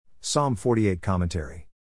Psalm 48 Commentary.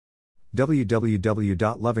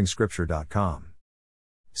 www.lovingscripture.com.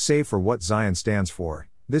 Save for what Zion stands for,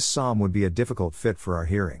 this psalm would be a difficult fit for our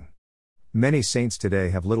hearing. Many saints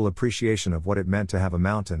today have little appreciation of what it meant to have a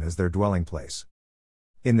mountain as their dwelling place.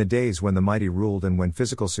 In the days when the mighty ruled and when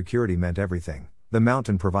physical security meant everything, the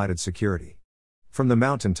mountain provided security. From the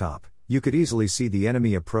mountaintop, you could easily see the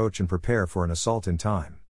enemy approach and prepare for an assault in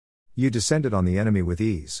time. You descended on the enemy with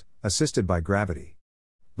ease, assisted by gravity.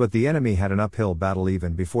 But the enemy had an uphill battle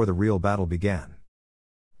even before the real battle began.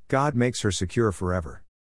 God makes her secure forever.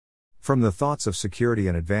 From the thoughts of security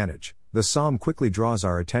and advantage, the psalm quickly draws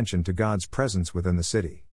our attention to God's presence within the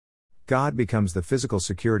city. God becomes the physical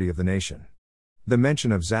security of the nation. The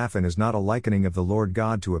mention of Zaphon is not a likening of the Lord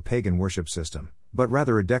God to a pagan worship system, but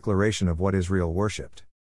rather a declaration of what Israel worshipped.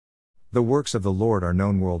 The works of the Lord are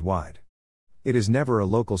known worldwide. It is never a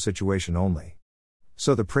local situation only.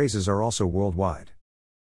 So the praises are also worldwide.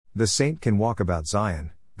 The saint can walk about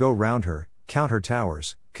Zion, go round her, count her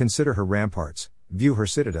towers, consider her ramparts, view her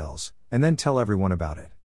citadels, and then tell everyone about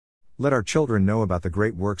it. Let our children know about the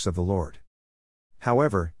great works of the Lord.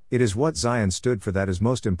 However, it is what Zion stood for that is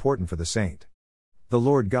most important for the saint. The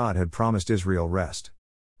Lord God had promised Israel rest.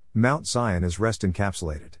 Mount Zion is rest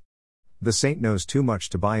encapsulated. The saint knows too much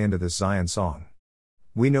to buy into this Zion song.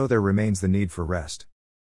 We know there remains the need for rest.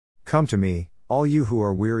 Come to me, all you who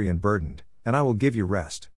are weary and burdened, and I will give you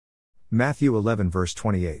rest. Matthew 11 verse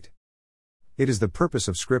 28. It is the purpose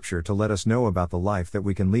of Scripture to let us know about the life that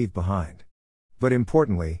we can leave behind. But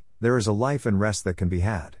importantly, there is a life and rest that can be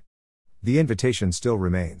had. The invitation still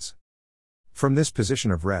remains. From this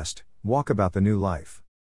position of rest, walk about the new life.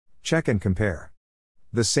 Check and compare.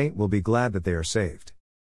 The saint will be glad that they are saved.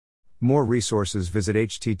 More resources visit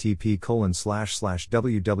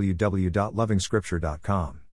http://www.lovingscripture.com.